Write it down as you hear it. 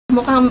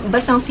Mukhang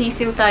basang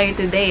sisiw tayo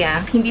today, ah.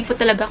 Hindi po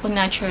talaga ako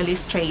naturally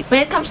straight. When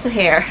it comes to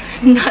hair,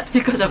 not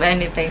because of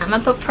anything.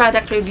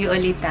 Magpa-product review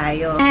ulit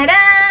tayo.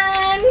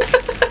 Tadan!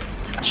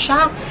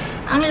 Shucks!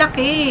 Ang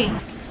laki!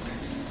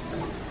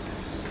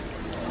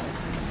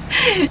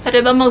 Pwede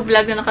ba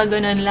mag-vlog na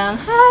nakaganon lang?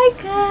 Hi,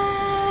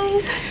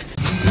 guys!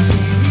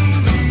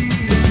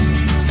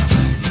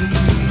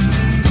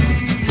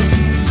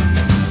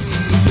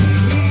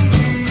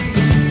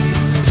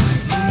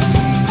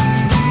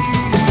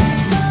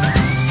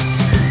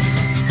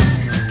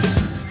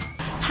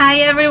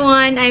 Hi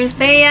everyone! I'm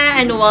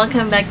Thea and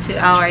welcome back to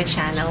our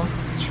channel.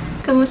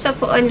 Kamusta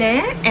po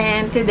ulit?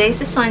 And today's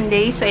a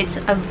Sunday, so it's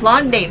a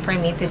vlog day for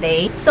me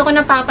today. So kung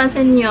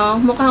napapansin nyo,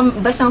 mukhang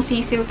basang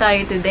sisiw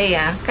tayo today,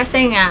 ah.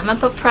 Kasi nga,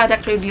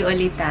 magpa-product review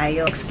ulit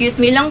tayo. Excuse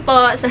me lang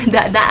po sa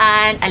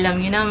dadaan.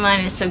 Alam nyo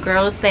naman, it's a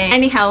girl thing.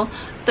 Anyhow,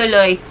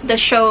 tuloy, the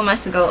show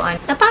must go on.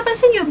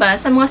 Napapansin nyo ba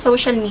sa mga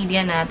social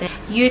media natin?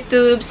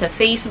 YouTube, sa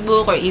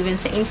Facebook, or even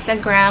sa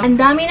Instagram, ang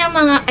dami ng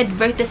mga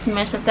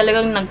advertisements na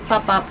talagang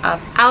nagpa-pop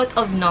up out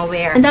of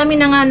nowhere. Ang dami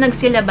na nga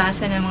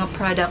nagsilabasan ng mga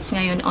products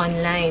ngayon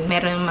online.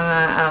 Meron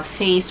mga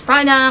face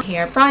products,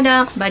 hair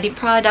products, body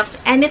products,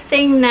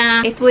 anything na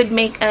it would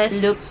make us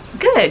look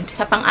good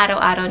sa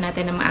pang-araw-araw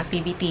natin ng mga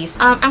activities.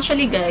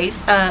 Actually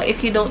guys,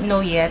 if you don't know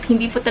yet,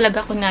 hindi po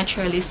talaga ako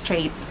naturally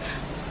straight.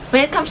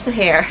 When it comes to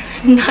hair,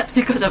 not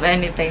because of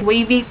anything.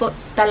 Wavy po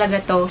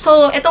talaga to.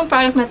 So, itong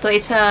product na to,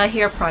 it's a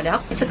hair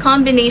product. It's a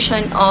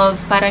combination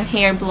of parang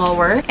hair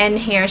blower and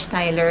hair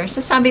styler. So,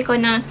 sabi ko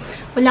na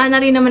wala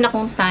na rin naman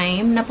akong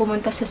time na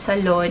pumunta sa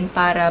salon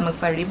para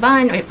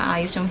magpa-rebond or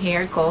ipaayos yung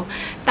hair ko.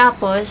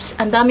 Tapos,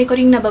 ang dami ko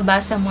rin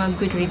nababasa mga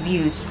good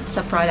reviews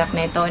sa product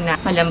na ito na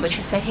malambot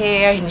siya sa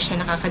hair, hindi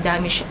siya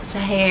nakakadami siya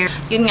sa hair.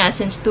 Yun nga,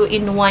 since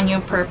 2-in-1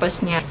 yung purpose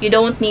niya, you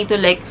don't need to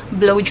like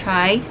blow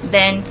dry,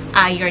 then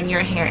iron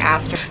your hair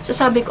after. So,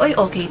 sabi ko, ay,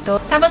 okay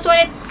to. Tapos,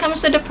 when it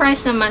comes to the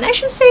price naman, I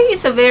should say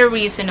it's a very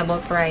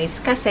reasonable price.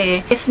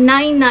 Kasi, if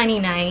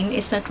 $9.99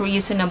 is not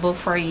reasonable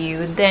for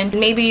you, then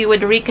maybe you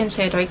would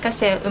reconsider.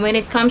 Kasi, when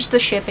it comes to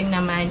shipping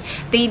naman,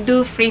 they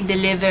do free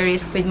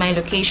deliveries with my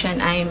location.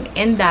 I'm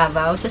in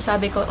Davao. So,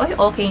 sabi ko, ay,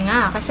 okay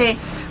nga. Kasi,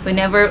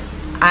 whenever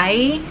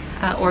I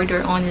order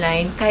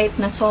online, kahit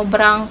na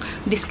sobrang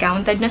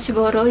discounted na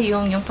siguro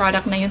yung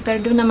product na yun, pero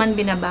doon naman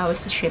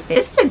binabawas sa shipping.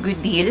 This is a good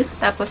deal.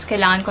 Tapos,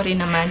 kailangan ko rin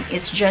naman,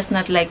 it's just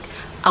not like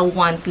a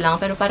want lang,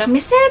 pero parang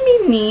may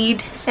semi-need,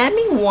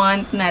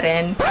 semi-want na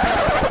rin.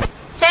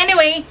 So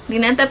anyway,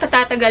 di na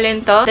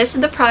patatagalin to. This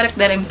is the product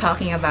that I'm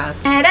talking about.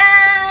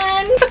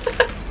 Tadan!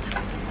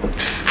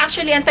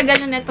 Actually, ang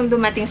tagal na itong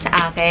dumating sa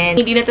akin.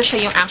 Hindi na to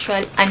siya yung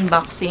actual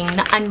unboxing.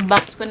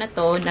 Na-unbox ko na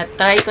to,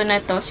 na-try ko na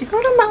to.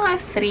 Siguro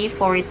mga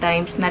 3-4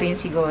 times na rin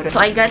siguro.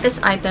 So, I got this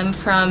item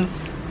from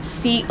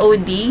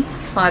COD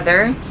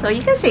Father. So,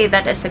 you can say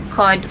that as a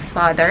cod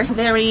father.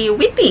 Very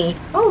witty.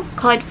 Oh,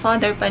 cod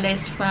father pala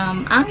is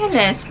from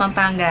Angeles,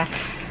 Pampanga.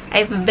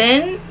 I've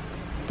been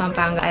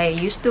Pampanga. I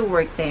used to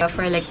work there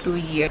for like 2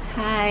 years.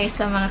 Hi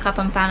sa mga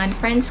Kapampangan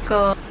friends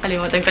ko.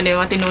 Kalimutan ko na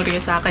yung tinuri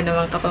sa akin ng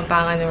mga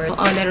Kapampangan words.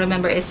 All I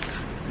remember is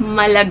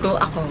malago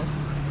ako.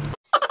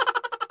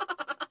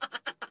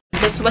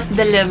 This was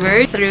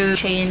delivered through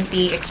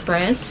T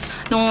Express.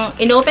 Nung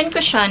inopen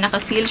ko siya,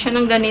 nakaseal siya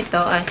ng ganito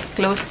at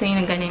close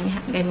na yung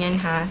ganyan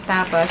ha.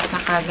 Tapos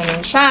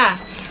nakaganyan siya.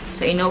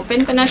 So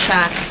inopen ko na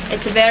siya.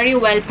 It's very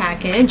well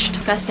packaged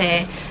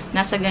kasi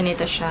nasa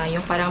ganito siya,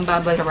 yung parang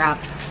bubble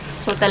wrap.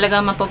 So,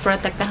 talagang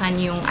mapoprotektahan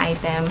yung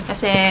item.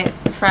 Kasi,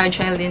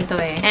 fragile din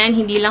to eh. And,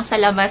 hindi lang sa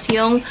labas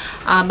yung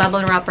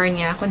bubble wrapper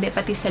niya, kundi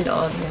pati sa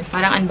loob.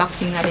 Parang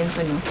unboxing na rin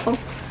to, no? Oh,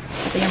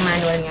 ito yung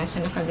manual niya.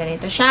 So,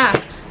 nakaganito siya.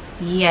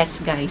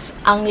 Yes, guys.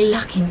 Ang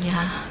laki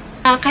niya.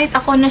 Kahit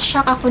ako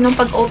na-shock ako nung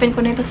pag-open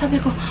ko na ito,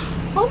 sabi ko,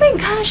 oh my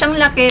gosh, ang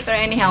laki.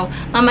 Pero anyhow,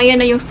 mamaya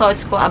na yung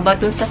thoughts ko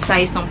about dun sa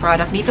size ng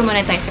product. Dito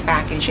muna tayo sa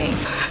packaging.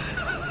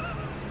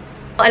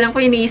 Alam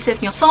ko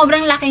iniisip nyo.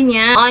 Sobrang laki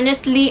niya.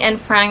 Honestly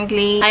and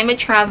frankly, I'm a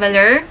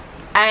traveler.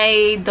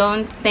 I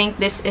don't think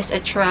this is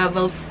a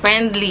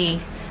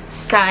travel-friendly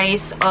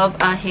size of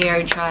a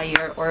hair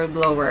dryer or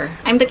blower.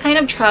 I'm the kind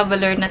of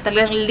traveler na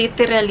talagang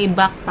literally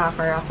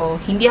backpacker ako.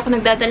 Hindi ako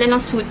nagdadala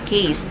ng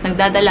suitcase.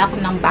 Nagdadala ako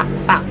ng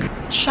backpack.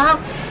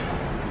 Shucks!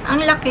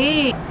 Ang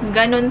laki!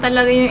 Ganon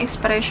talaga yung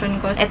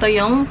expression ko. Ito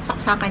yung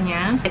saksakan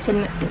niya. It's a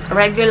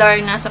regular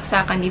na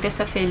saksakan dito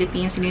sa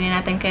Philippines. Hindi na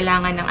natin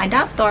kailangan ng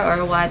adapter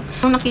or what.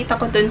 Nung nakita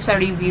ko dun sa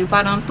review,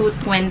 parang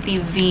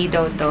 220V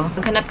daw to.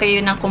 Maghanap kayo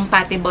ng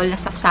compatible na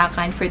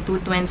saksakan for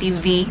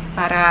 220V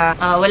para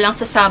walang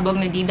sasabog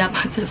na di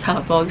dapat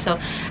sasabog. So,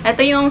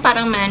 ito yung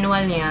parang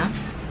manual niya.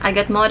 I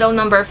got model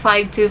number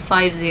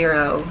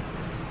 5250.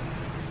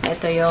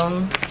 Ito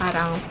yung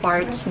parang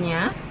parts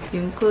niya.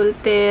 Yung cool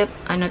tip,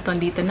 ano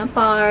tong dito na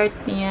part,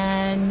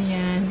 yan,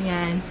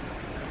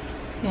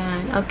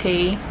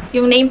 okay.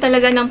 Yung name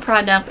talaga ng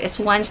product is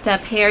One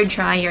Step Hair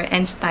Dryer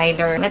and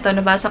Styler. Ito,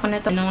 nabasa ko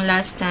na ito nung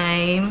last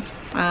time.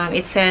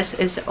 It says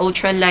is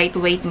ultra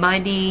lightweight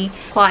body,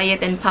 quiet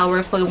and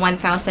powerful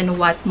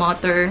 1000 watt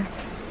motor,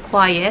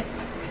 quiet,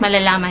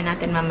 malalaman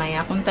natin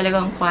mamaya kung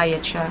talagang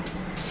quiet siya.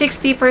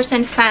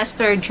 60%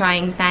 faster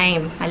drying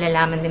time.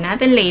 Malalaman din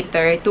natin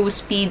later. 2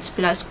 speeds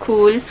plus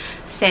cool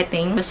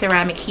setting.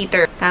 Ceramic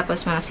heater.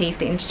 Tapos mga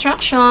safety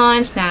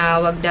instructions na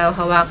wag daw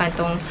hawakan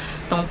tong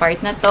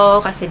part na to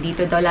kasi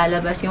dito daw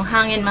lalabas yung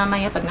hangin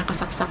mamaya pag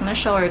nakasaksak na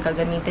siya or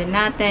gagamitin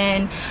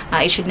natin.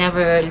 It should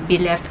never be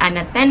left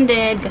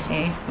unattended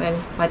kasi, well,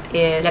 what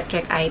is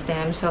electric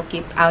item? So,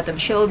 keep out of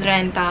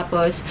children.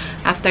 Tapos,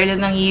 after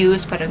ng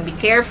use, parang be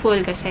careful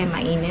kasi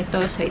mainit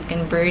to so it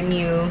can burn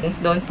you.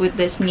 Don't put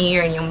this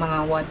near yung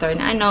mga water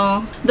na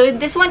ano. Though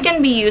this one can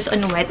be used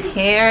on wet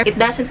hair,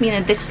 it doesn't mean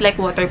that this is like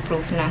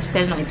waterproof na.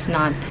 Still, no, it's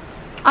not.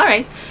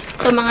 Alright.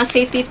 So, mga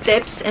safety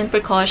tips and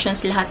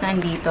precautions lahat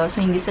nandito.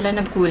 So, hindi sila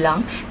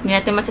nagkulang. Hindi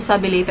natin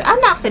masasabi later,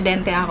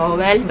 na-aksidente ako.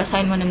 Well,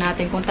 basahin muna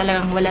natin kung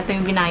talagang wala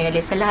tayong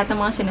binayalis sa lahat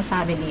ng mga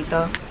sinasabi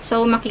dito.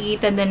 So,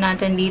 makikita din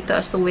natin dito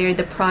as to where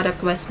the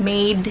product was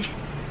made.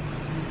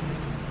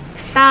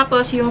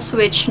 Tapos, yung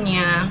switch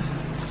niya.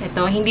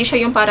 Ito, hindi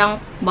siya yung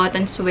parang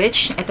button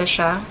switch. Ito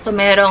siya. So,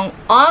 merong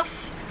off,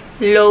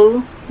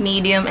 low,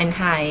 medium, and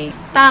high.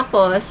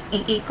 Tapos,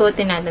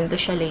 iikotin natin to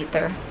siya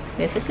later.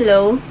 This is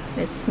low,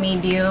 this is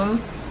medium,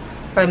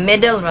 or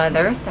middle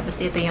rather. Tapos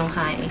dito yung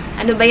high.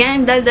 Ano ba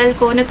yan? Daldal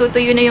ko,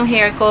 natutuyo na yung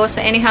hair ko.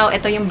 So anyhow,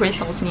 ito yung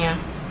bristles niya.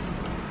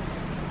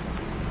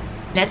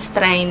 Let's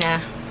try na.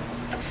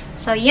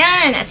 So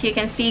yan, as you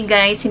can see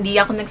guys, hindi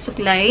ako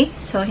nagsuklay.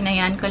 So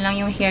hinayaan ko lang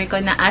yung hair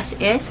ko na as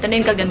is. Ito na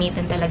yung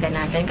gagamitin talaga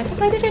natin. Kasi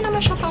pwede rin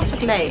naman siya pang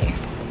suklay.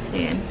 So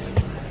yan.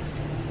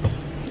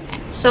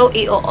 So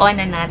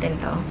i-on na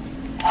natin to.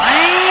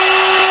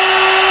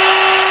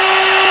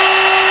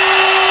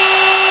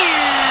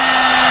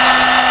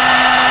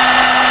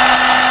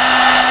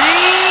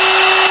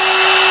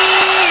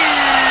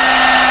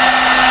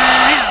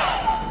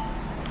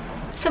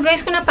 So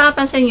guys, kung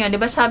napapansin nyo, di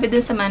ba sabi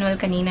dun sa manual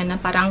kanina na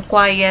parang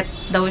quiet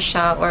daw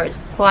siya or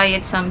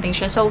quiet something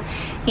siya. So,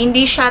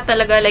 hindi siya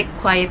talaga like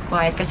quiet.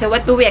 Kasi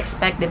what do we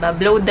expect, di ba?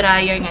 Blow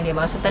dryer nga, di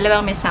ba? So,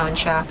 talagang may sound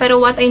siya.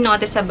 Pero what I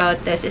noticed about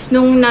this is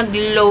nung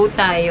nag-low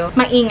tayo,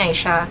 maingay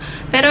siya.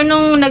 Pero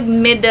nung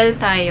nag-middle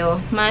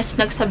tayo, mas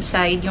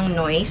nag-subside yung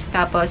noise.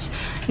 Tapos,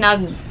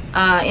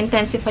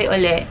 intensify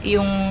uli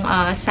yung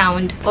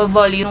sound o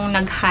volume nung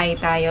nag-high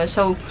tayo.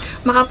 So,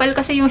 makapal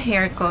kasi yung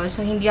hair ko.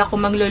 So, hindi ako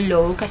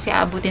maglo-low kasi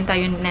abutin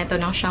tayo neto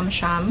ng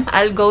sham-sham.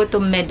 I'll go to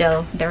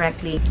middle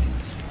directly.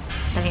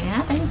 Try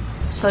natin.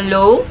 So,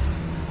 low.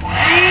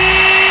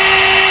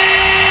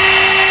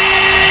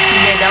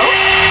 Middle.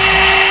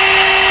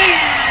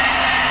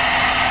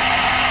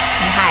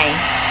 And high.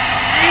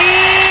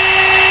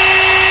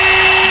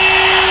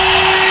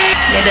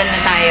 Middle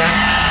na tayo.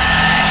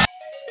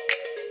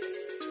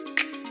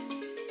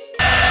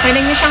 Pwede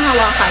nyo siyang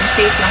hawakan.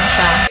 Safe lang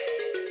siya.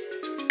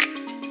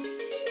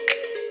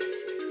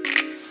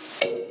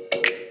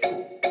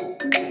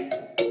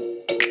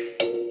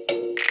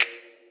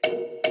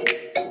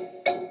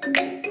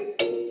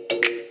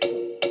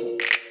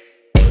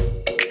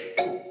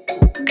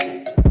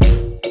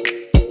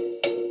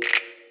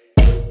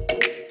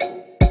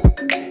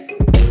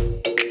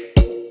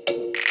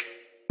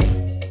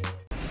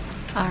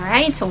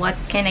 Alright, so what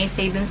can I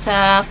say dun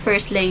sa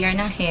first layer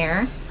ng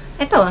hair?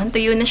 Ito,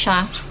 tuyo na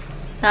siya.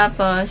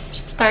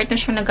 Tapos, start na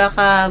siya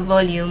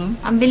nagkaka-volume.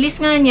 Ang bilis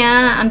nga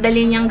niya, ang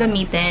dali niyang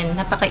gamitin.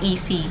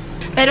 Napaka-easy.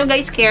 Pero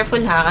guys, careful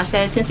ha,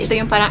 kasi since ito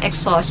yung parang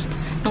exhaust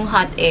ng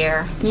hot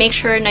air, make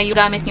sure na yung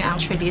gamit niyo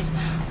actually is,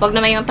 wag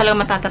naman yung talagang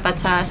matatapat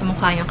sa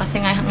mukha niyo.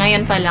 Kasi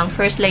ngayon pa lang,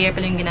 first layer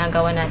pa lang yung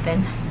ginagawa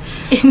natin.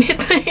 Init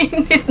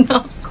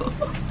na ako.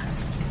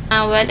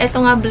 Well, ito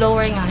nga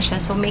blower nga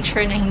siya. So, make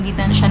sure na hindi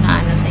na siya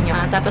naano sa inyo.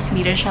 Tapos,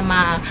 hindi rin siya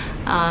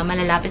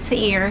malalapit sa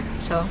ear.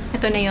 So,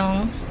 ito na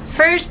yung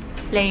first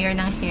layer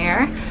ng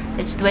hair.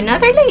 Let's do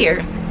another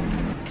layer.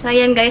 So,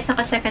 ayan guys,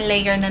 naka-second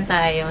layer na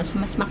tayo. So,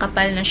 mas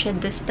makapal na siya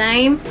this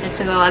time. Let's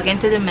go again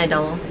to the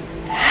middle.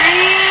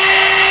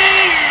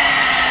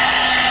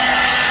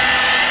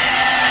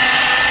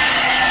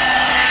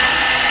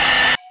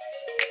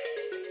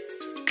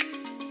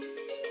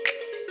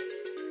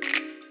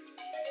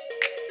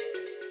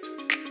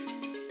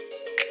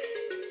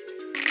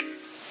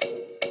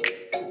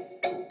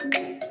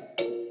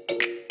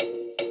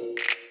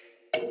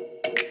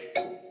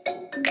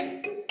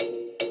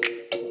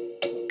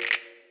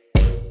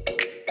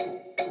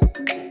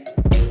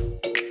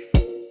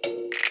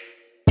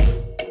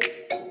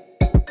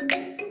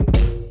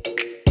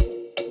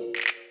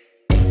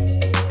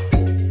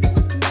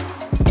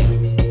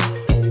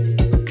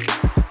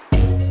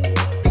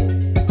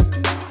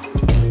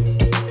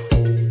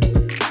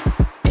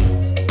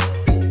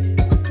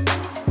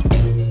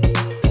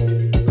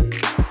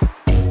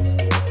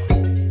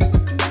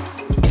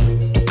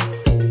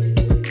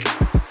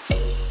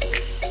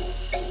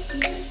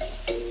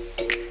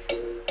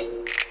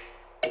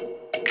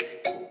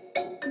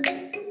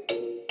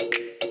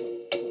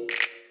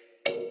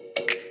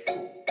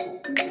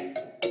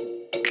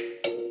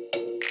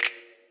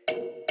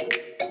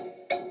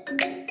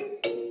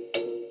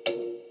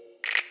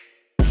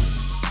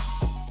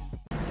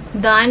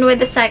 Done with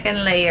the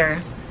second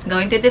layer.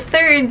 Going to the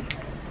third.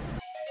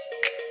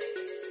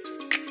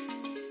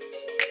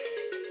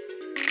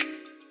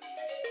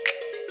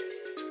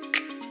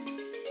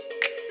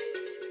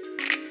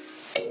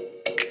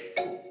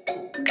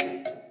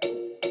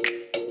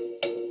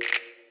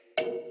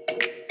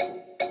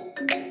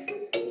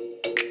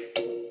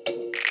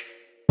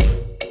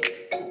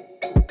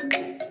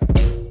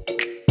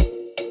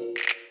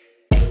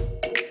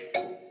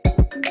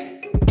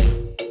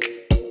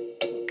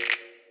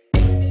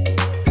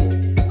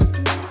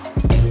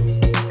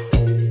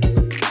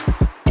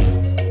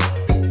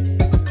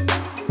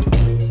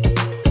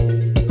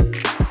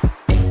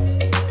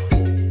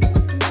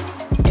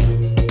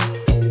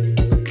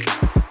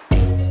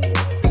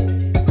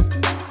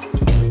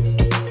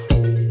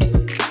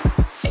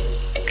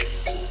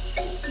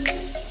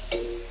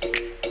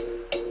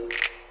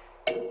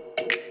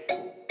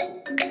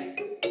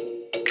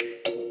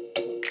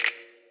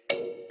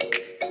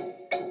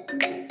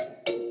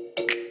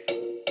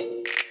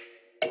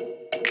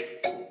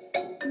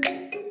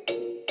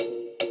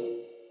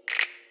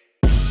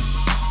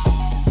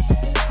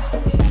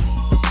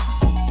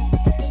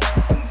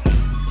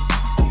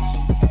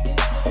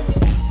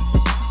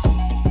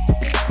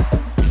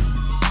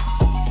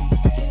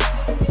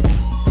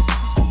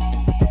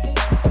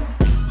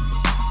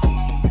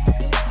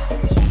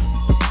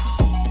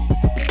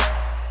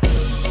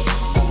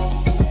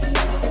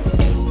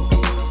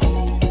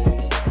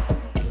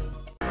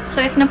 So,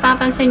 if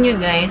napapansin nyo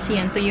guys,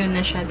 yan, tuyo na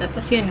siya.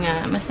 Tapos yun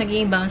nga, mas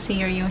naging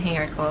bouncier yung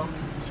hair ko.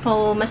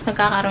 So, mas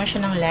nagkakaroon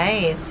siya ng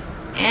life.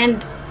 And,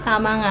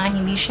 tama nga,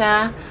 hindi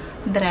siya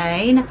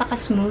dry.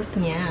 Napaka-smooth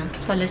niya.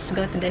 So, let's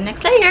go to the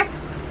next layer.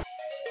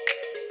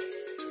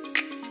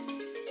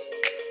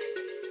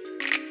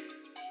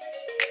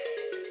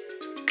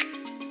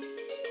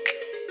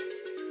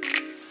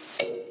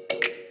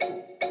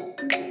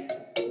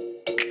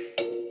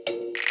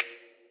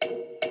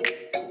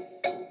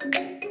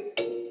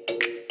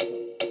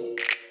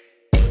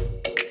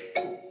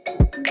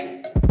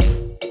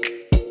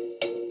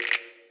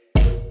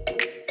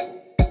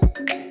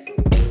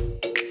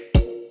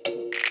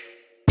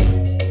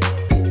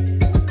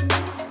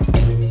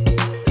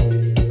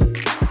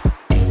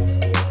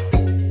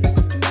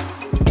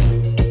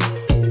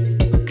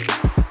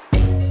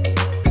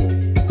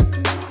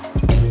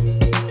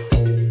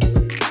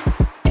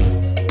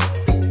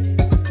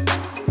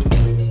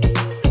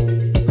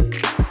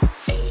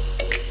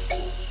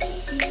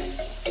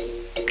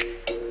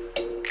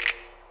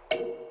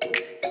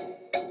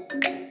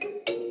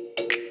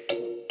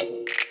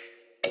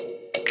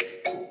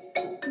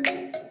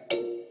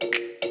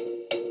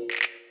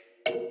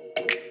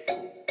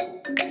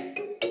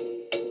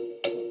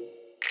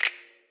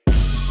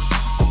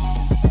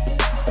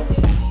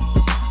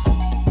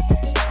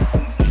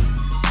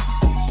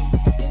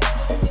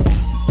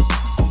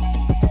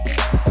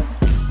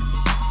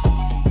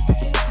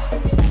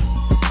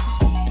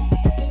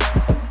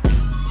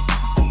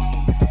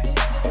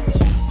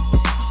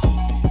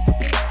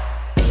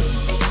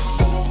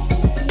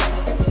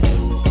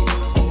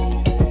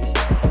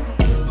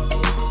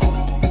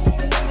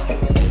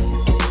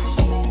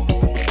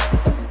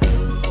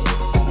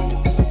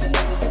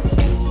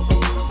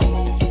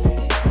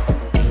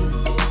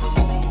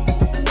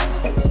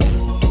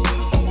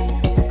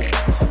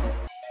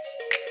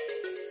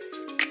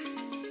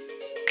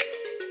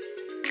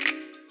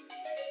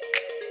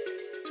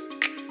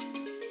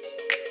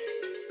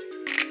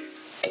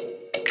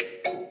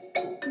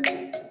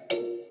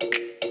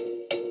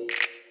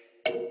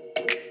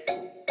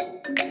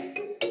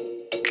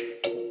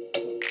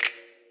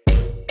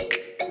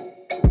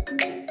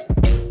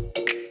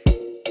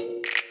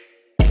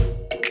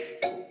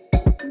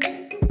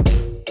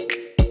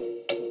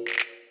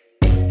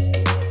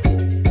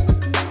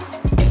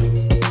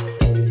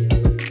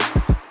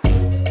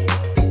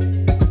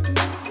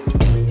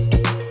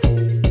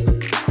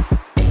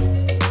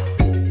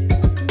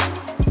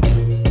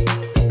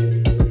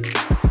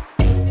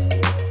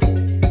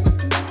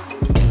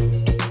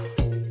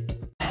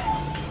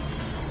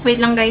 Wait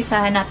lang guys,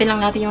 hanapin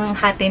lang natin yung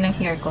hati ng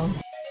hair ko.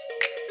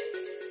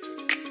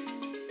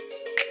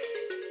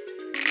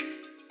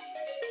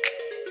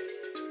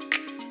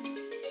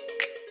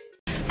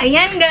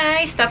 Ayan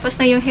guys, tapos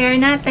na yung hair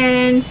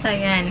natin. So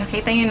ayan,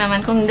 nakita nyo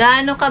naman kung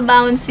gaano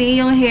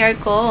ka-bouncy yung hair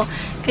ko.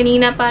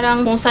 Kanina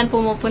parang kung saan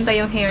pumupunta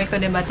yung hair ko,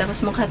 diba?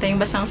 Tapos mukha tayong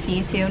basang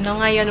sisiw.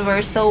 No, ngayon,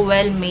 we're so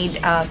well made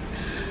up.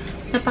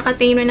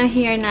 Napaka-tino ng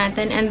hair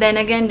natin. And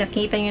then again,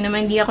 nakita nyo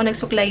naman, hindi ako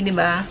nagsuklay,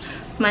 diba?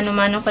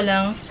 Mano-mano ko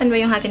lang. Saan ba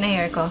yung hati na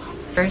hair ko?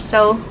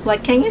 So,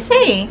 what can you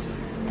say?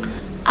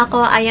 Ako,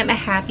 I am a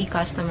happy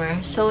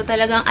customer. So,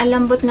 talagang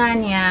alambot nga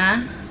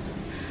niya.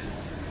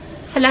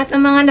 Sa lahat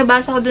ng mga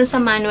nabasa ko dun sa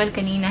manual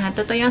kanina,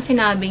 totoo yung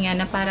sinabi niya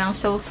na parang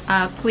so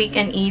quick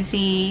and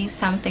easy,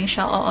 something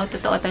siya. Oo,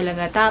 totoo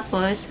talaga.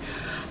 Tapos,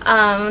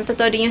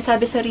 totoo din yung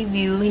sabi sa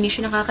review, hindi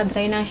siya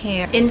nakaka-dry ng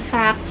hair. In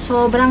fact,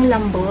 sobrang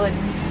lambot.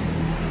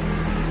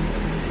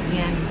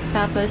 Yan.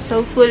 Tapos,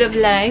 so full of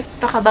life.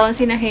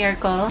 Paka-bouncy na hair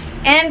ko.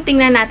 And,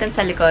 tingnan natin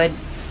sa likod.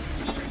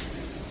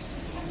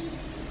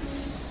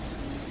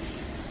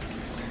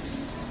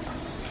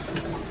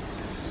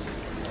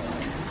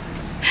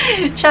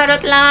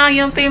 Charot lang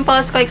yung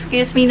pimples ko.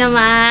 Excuse me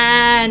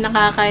naman.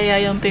 Nakakaya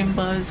yung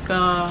pimples ko.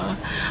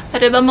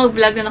 Pwede ba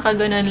mag-vlog na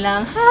nakaganon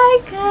lang? Hi,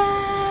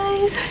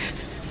 guys!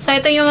 So,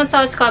 ito yung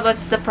thoughts ko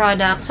about the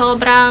product.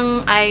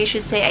 Sobrang, I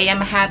should say, I am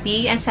a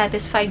happy and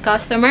satisfied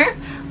customer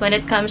when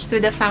it comes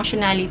to the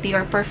functionality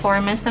or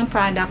performance ng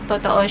product.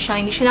 Totoo siya.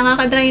 Hindi siya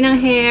nakaka-dry ng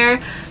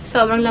hair.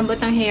 Sobrang lambot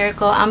ng hair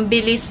ko. Ang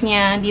bilis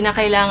niya. Hindi na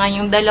kailangan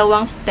yung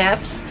dalawang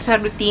steps sa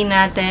routine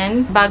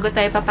natin. Bago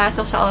tayo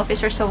papasok sa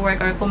office or sa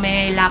work or kung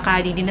may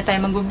lakad, hindi na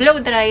tayo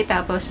mag-blow dry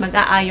tapos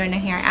mag-a-iron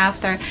ng hair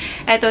after.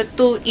 Ito,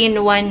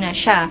 2-in-1 na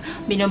siya.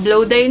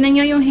 Bino-blow dry na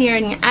niyo yung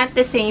hair niya at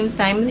the same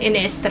time,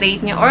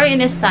 in-straight niya or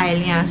in-style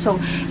niya. So,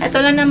 ito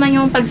lang naman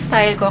yung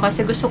pag-style ko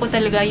kasi gusto ko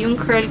talaga yung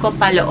curl ko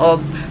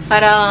paloob.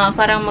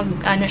 Parang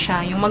ano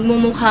siya, yung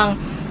magmumukhang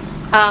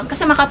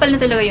kasi makapal na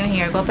talaga yung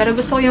hair ko. Pero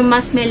gusto ko yung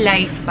mas may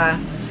life pa.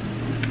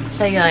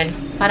 So, yun.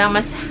 Parang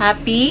mas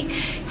happy,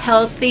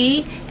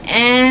 healthy,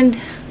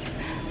 and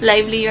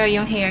livelier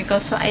yung hair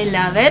ko. So, I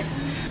love it.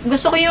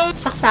 Gusto ko yung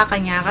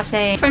saksakan niya.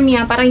 Kasi, for me,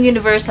 parang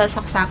universal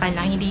saksakan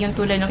lang. Hindi yung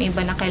tulad ng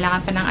iba na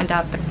kailangan pa ng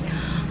adapter.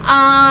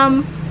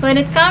 When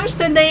it comes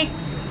to the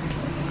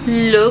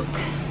look,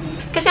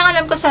 kasi ang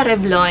alam ko sa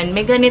Revlon,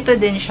 may ganito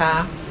din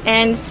siya.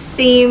 And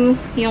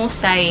same yung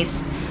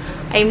size.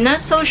 I'm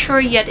not so sure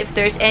yet if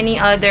there's any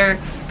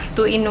other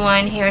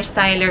 2-in-1 hair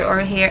styler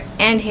or hair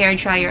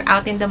dryer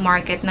out in the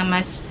market na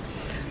mas,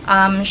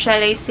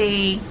 shall I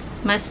say,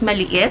 mas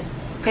maliit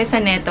kaysa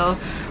neto.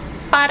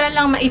 Para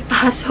lang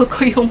maipasok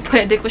ko yung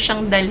pwede ko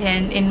siyang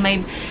dalhin in my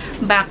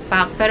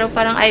backpack. Pero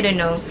parang, I don't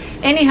know.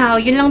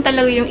 Anyhow, yun lang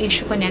talaga yung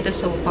issue ko neto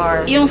so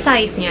far. Yung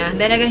size niya,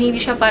 talaga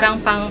hindi siya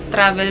parang pang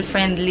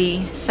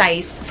travel-friendly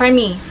size. For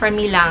me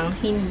lang.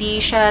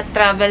 Hindi siya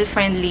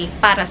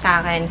travel-friendly para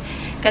sa akin.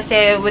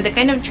 Kasi with the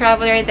kind of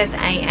traveler that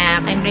I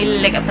am, I'm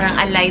really like parang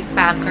a light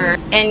packer.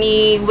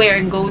 Anywhere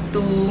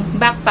go-to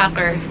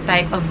backpacker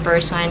type of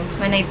person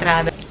when I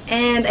travel.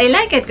 And I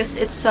like it because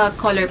it's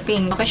color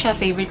pink. Okay siya,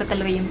 favorite ko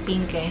talaga yung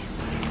pink eh.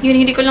 Yun,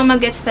 hindi ko lang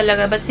mag-gets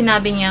talaga, but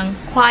sinabi niyang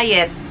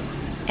quiet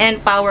and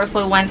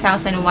powerful 1,000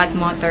 watt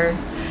motor.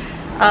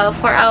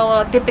 For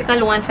our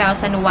typical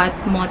 1,000 watt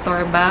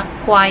motor ba,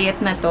 quiet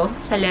na to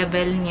sa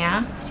level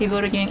niya.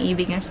 Siguro yung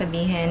ibig niya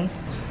sabihin.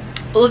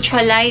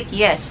 Ultralight,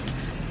 yes.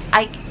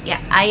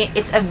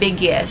 It's a big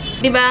yes.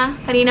 Diba?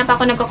 Kanina pa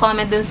ako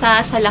nagko-comment dun sa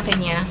laki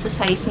niya, sa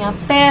size niya.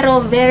 Pero,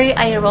 very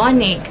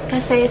ironic.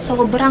 Kasi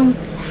sobrang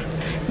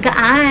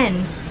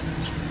gaan.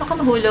 Baka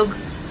mahulog.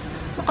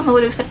 Baka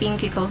mahulog sa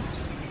pinky ko.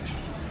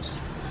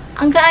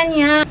 Ang gaan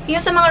niya. Yung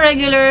sa mga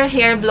regular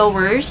hair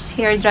blowers,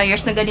 hair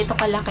dryers na ganito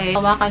kalaki,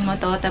 hawakan mo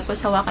to,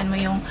 tapos hawakan mo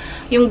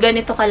yung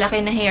ganito kalaki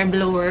na hair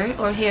blower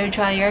or hair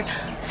dryer.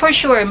 For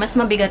sure, mas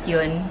mabigat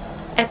yun.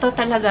 Ito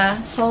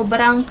talaga,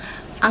 sobrang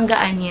ang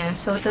gaan niya.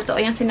 So, totoo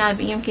yung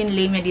sinabi, yung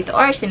kinlame niya dito,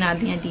 or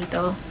sinabi niya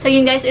dito. So,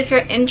 yun guys, if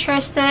you're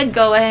interested,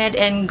 go ahead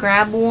and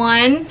grab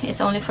one. It's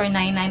only for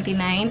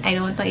 $9.99. I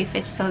don't know if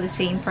it's still the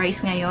same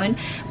price ngayon.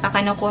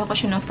 Baka nakuha ko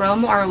siya ng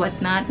promo or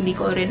whatnot. Hindi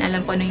ko rin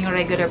alam kung ano yung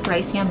regular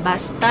price niya.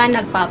 Basta,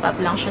 nag-pop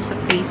up lang siya sa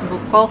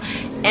Facebook ko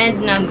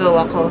and nag-go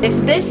ako.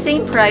 If this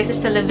same price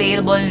is still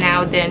available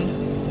now,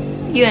 then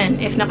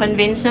yun, if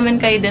na-convince naman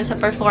kayo dun sa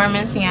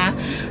performance niya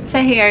sa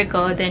hair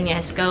ko, then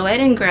yes, go ahead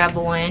and grab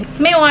one.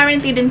 May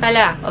warranty din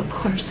pala, of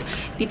course.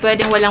 Di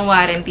pwedeng walang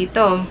warranty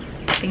to.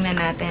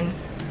 Tingnan natin.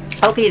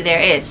 Okay,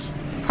 there is.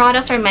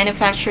 Products are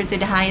manufactured to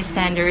the highest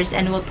standards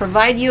and will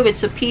provide you with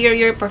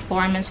superior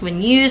performance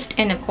when used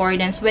in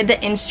accordance with the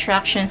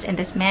instructions in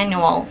this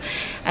manual.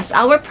 As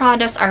our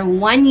products are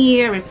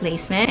 1-year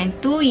replacement and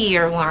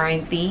 2-year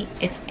warranty,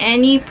 if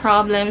any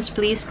problems,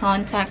 please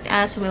contact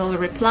us. We will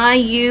reply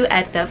you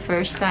at the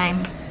first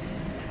time.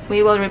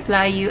 We will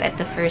reply you at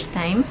the first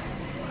time.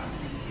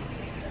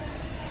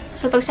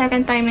 So, pag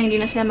second time na hindi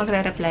na sila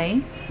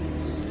magre-reply,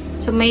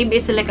 so maybe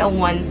it's like a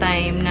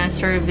one-time na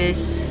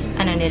service,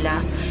 ano nila.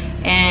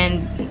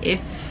 And if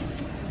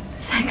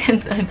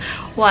second time,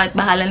 what?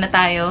 Bahala na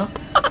tayo.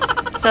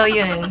 So,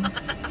 yun.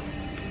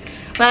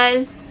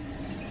 Well,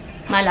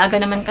 malaga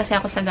naman kasi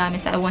ako sa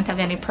gamit, so I won't have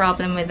any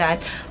problem with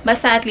that.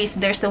 Basta at least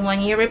there's the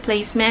 1-year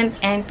replacement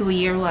and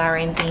 2-year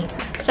warranty.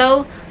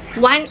 So,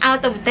 1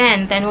 out of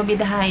 10. 10 will be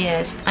the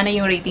highest. Ano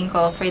yung rating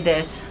ko for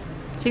this?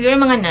 Siguro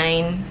mga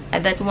 9.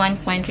 At that one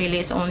point really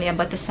is only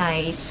about the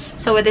size.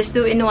 So, with this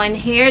 2-in-1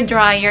 hair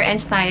dryer and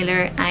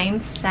styler,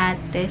 I'm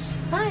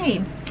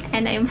satisfied.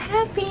 And I'm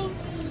happy.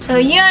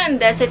 So, yun.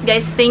 That's it,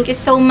 guys. Thank you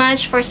so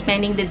much for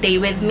spending the day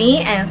with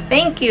me. And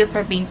thank you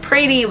for being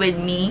pretty with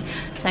me.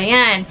 So,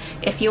 yan.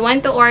 If you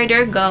want to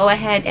order, go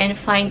ahead and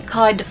find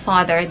Cod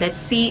Father. That's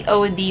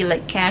C-O-D,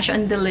 like cash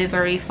on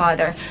delivery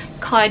father.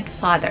 Cod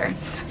Father.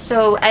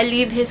 So, I'll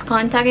leave his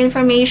contact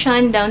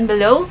information down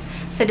below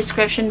sa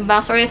description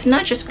box. Or if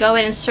not, just go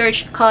ahead and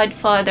search Cod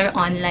Father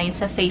online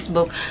sa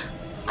Facebook.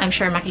 I'm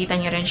sure makita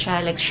nyo rin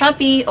siya like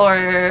Shopee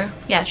or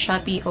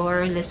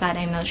Lazada,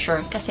 I'm not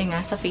sure. Kasi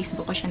nga sa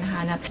Facebook ko siya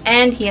nahanap.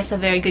 And he has a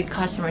very good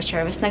customer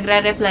service.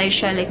 Nagre-reply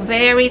siya like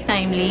very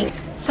timely.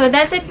 So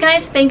that's it,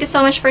 guys. Thank you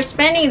so much for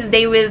spending the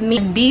day with me.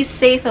 Be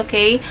safe,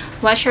 okay?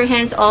 Wash your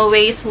hands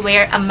always.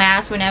 Wear a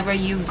mask whenever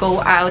you go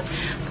out.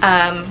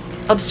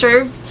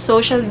 Observe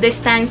social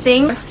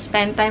distancing.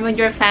 Spend time with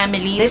your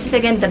family. This is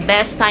again the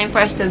best time for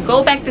us to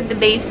go back to the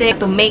basic,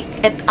 to make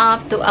it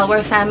up to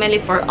our family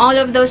for all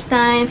of those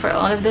time, for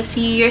all of those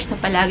years na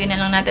palagi na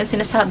lang natin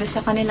sinasabi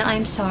sa kanila,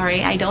 I'm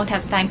sorry, I don't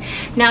have time.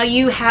 Now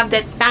you have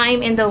the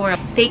time in the world.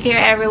 Take care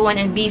everyone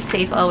and be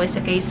safe always,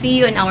 okay? See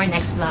you in our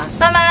next vlog.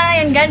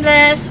 Bye-bye and God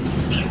bless!